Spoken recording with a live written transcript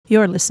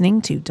You're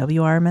listening to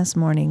WRMS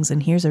Mornings,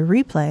 and here's a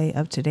replay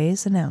of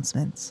today's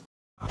announcements.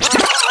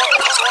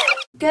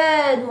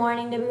 Good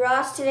morning, W.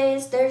 Ross. Today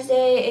is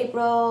Thursday,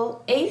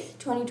 April 8th,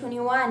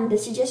 2021.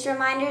 This is just a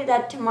reminder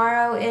that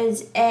tomorrow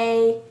is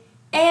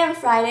AM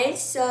Friday,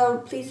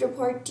 so please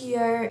report to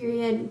your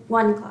Period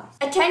 1 class.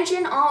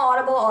 Attention all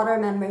Audible Otter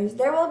members.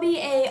 There will be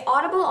a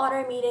Audible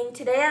Otter meeting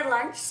today at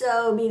lunch,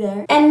 so be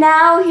there. And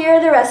now, here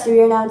are the rest of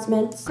your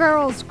announcements.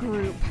 Girls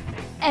group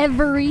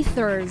every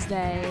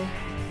Thursday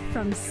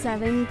from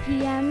 7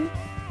 p.m.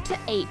 to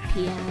 8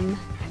 p.m.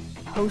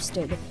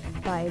 hosted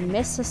by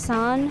Miss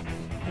Hassan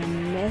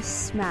and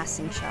Miss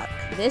Massenchuk.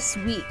 This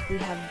week we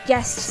have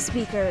guest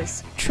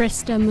speakers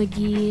Trista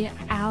McGee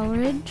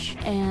Alridge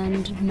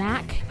and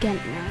Mac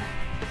Gentner.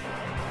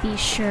 Be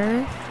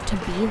sure to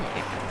be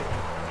there.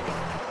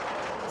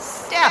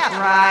 Step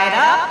right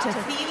up to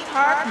theme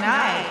park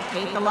night.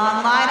 Hate the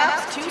long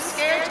lineups? Too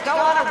scared to go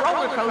on a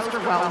roller coaster?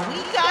 Well,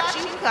 we got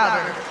you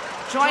covered.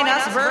 Join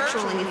us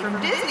virtually from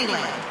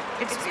Disneyland.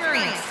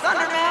 Experience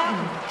Thunder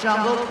Mountain,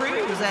 Jungle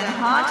Cruise, and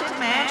Haunted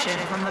Mansion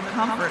from the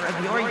comfort of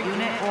your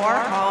unit or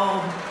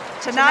home.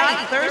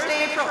 Tonight,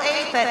 Thursday, April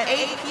 8th at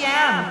 8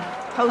 p.m.,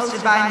 hosted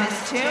by Miss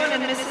Toon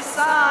and Miss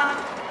Hassan.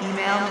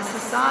 Email Miss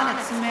Hassan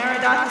at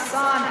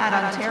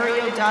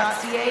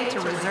samara.hassan@ontario.ca to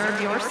reserve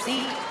your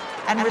seat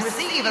and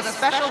receive a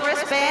special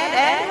wristband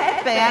and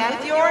headband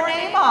with your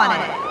name on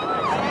it.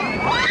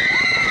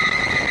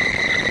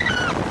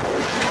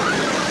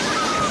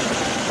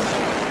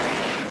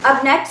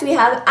 Up next, we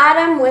have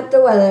Adam with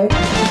the weather.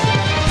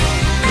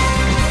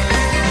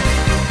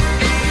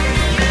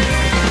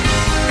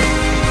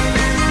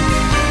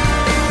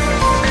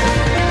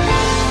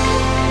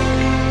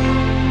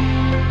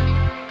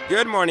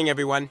 Good morning,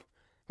 everyone.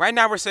 Right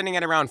now we're sitting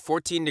at around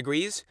 14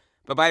 degrees,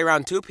 but by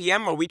around 2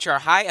 p.m. we'll reach our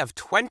high of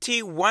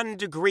 21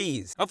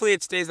 degrees. Hopefully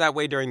it stays that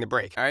way during the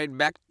break. All right,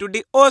 back to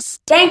the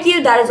Ost. Thank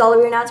you. That is all of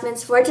your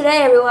announcements for today,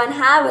 everyone.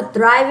 Have a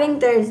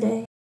thriving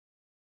Thursday.